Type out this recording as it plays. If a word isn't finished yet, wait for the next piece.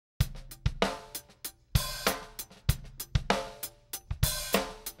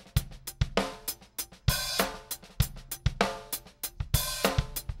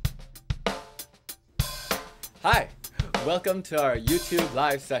Hi, welcome to our YouTube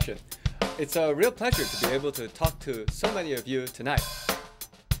live session. It's a real pleasure to be able to talk to so many of you tonight.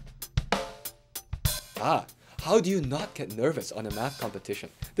 How do you not get nervous on a math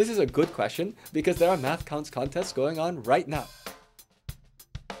competition? This is a good question because there are math counts contests going on right now.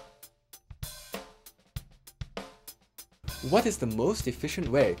 What is the most efficient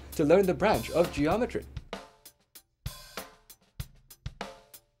way to learn the branch of geometry?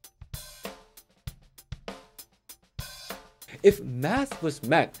 If math was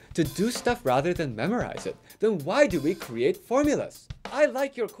meant to do stuff rather than memorize it, then why do we create formulas? I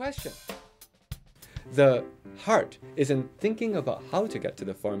like your question. The heart is in thinking about how to get to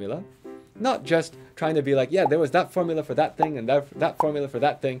the formula, not just trying to be like, yeah, there was that formula for that thing and that formula for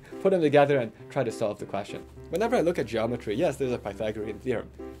that thing, put them together and try to solve the question. Whenever I look at geometry, yes, there's a Pythagorean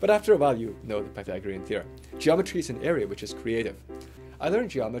theorem, but after a while you know the Pythagorean theorem. Geometry is an area which is creative. I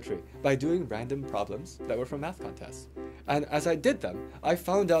learned geometry by doing random problems that were from math contests. And as I did them, I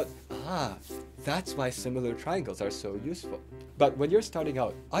found out, that's why similar triangles are so useful. But when you're starting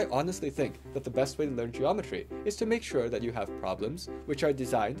out, I honestly think that the best way to learn geometry is to make sure that you have problems which are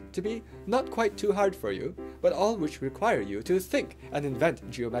designed to be not quite too hard for you, but all which require you to think and invent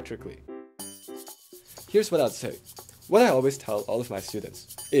geometrically. Here's what I'll say. What I always tell all of my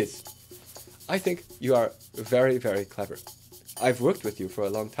students is, I think you are very, very clever. I've worked with you for a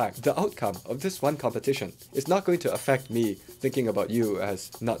long time. The outcome of this one competition is not going to affect me thinking about you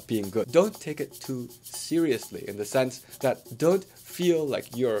as not being good. Don't take it too seriously in the sense that don't feel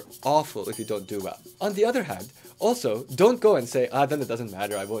like you're awful if you don't do well. On the other hand, also, don't go and say, then it doesn't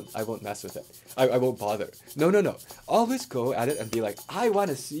matter, I won't mess with it. I won't bother. No. Always go at it and be like, I want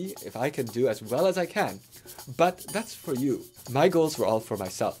to see if I can do as well as I can. But that's for you. My goals were all for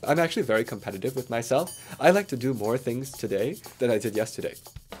myself. I'm actually very competitive with myself. I like to do more things today than I did yesterday.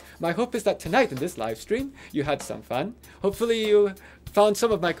 My hope is that tonight in this live stream, you had some fun. Hopefully you found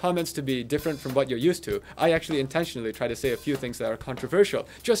some of my comments to be different from what you're used to. I actually intentionally try to say a few things that are controversial,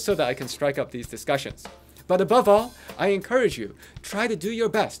 just so that I can strike up these discussions. But above all, I encourage you, try to do your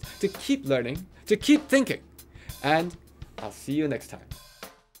best to keep learning, to keep thinking. And I'll see you next time.